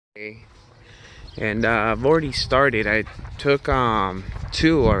And I've already started. I took 2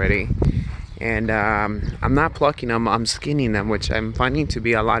 already, and I'm not plucking them, I'm skinning them, which I'm finding to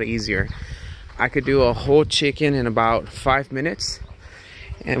be a lot easier. I could do a whole chicken in about 5 minutes,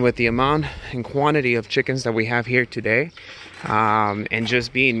 and with the amount and quantity of chickens that we have here today, and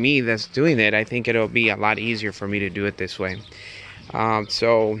just being me that's doing it, I think it'll be a lot easier for me to do it this way.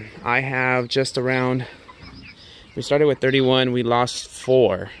 So I have just around, we started with 31, we lost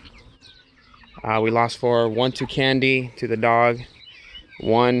 4. We lost 4, 1 to Candy, to the dog,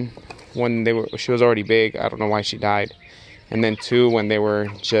 1 when she was already big, I don't know why she died, and then 2 when they were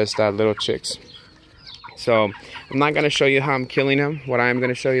just little chicks. So I'm not going to show you how I'm killing them. What I'm going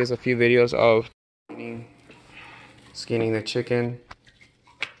to show you is a few videos of skinning the chicken.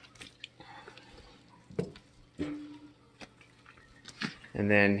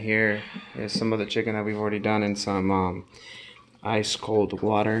 And then here is some of the chicken that we've already done in some ice cold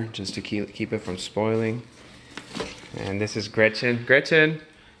water just to keep it from spoiling. And this is Gretchen. Gretchen,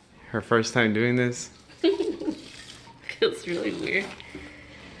 her first time doing this. Feels really weird.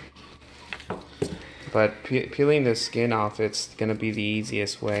 But peeling the skin off, it's gonna be the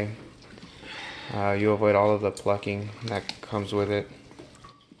easiest way. You avoid all of the plucking that comes with it.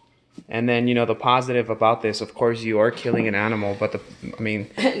 And then, you know, the positive about this, of course, you are killing an animal, but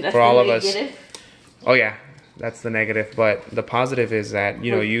for all of us. Oh yeah, that's the negative. But the positive is that,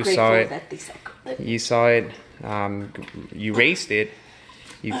 you know, you saw it. You saw it. You raised it.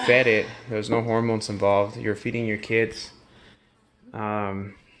 You fed it. There's no hormones involved. You're feeding your kids.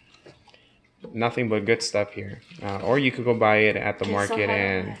 Nothing but good stuff here. Or you could go buy it at the market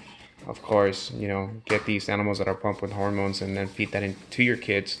and, of course, you know, get these animals that are pumped with hormones and then feed that into your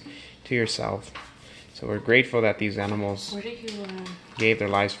kids, to yourself. So we're grateful that these animals gave their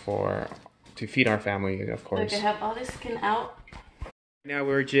lives to feed our family, of course. I can have all this skin out. Now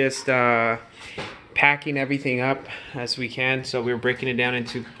we're just packing everything up as we can. So we're breaking it down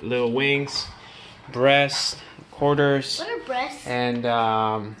into little wings, breasts, quarters. What are breasts? And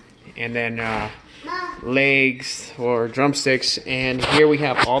then legs or drumsticks. And here we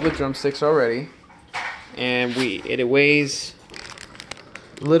have all the drumsticks already. And it weighs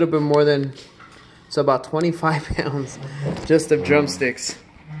a little bit more than, it's about 25 pounds just of drumsticks.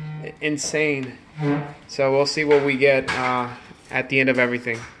 Insane. So we'll see what we get at the end of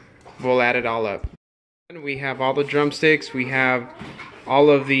everything. We'll add it all up. We have all the drumsticks. We have all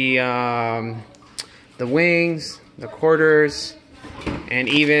of the wings, the quarters, and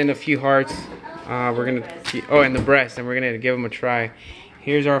even a few hearts. And the breast, and we're gonna give them a try.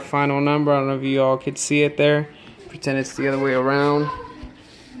 Here's our final number. I don't know if you all could see it there. Pretend it's the other way around.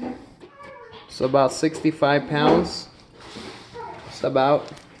 So about 65 pounds. Just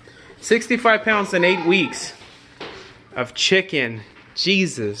about 65 pounds in 8 weeks of chicken.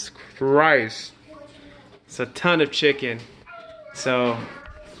 Jesus Christ. It's a ton of chicken. So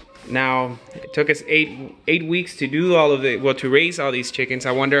now it took us eight weeks to do all of it, well, to raise all these chickens.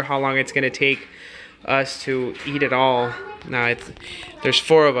 I wonder how long it's gonna take us to eat it all. Now there's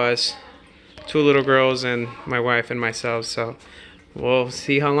 4 of us, 2 little girls and my wife and myself. So we'll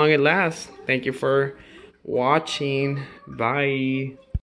see how long it lasts. Thank you for watching. Bye.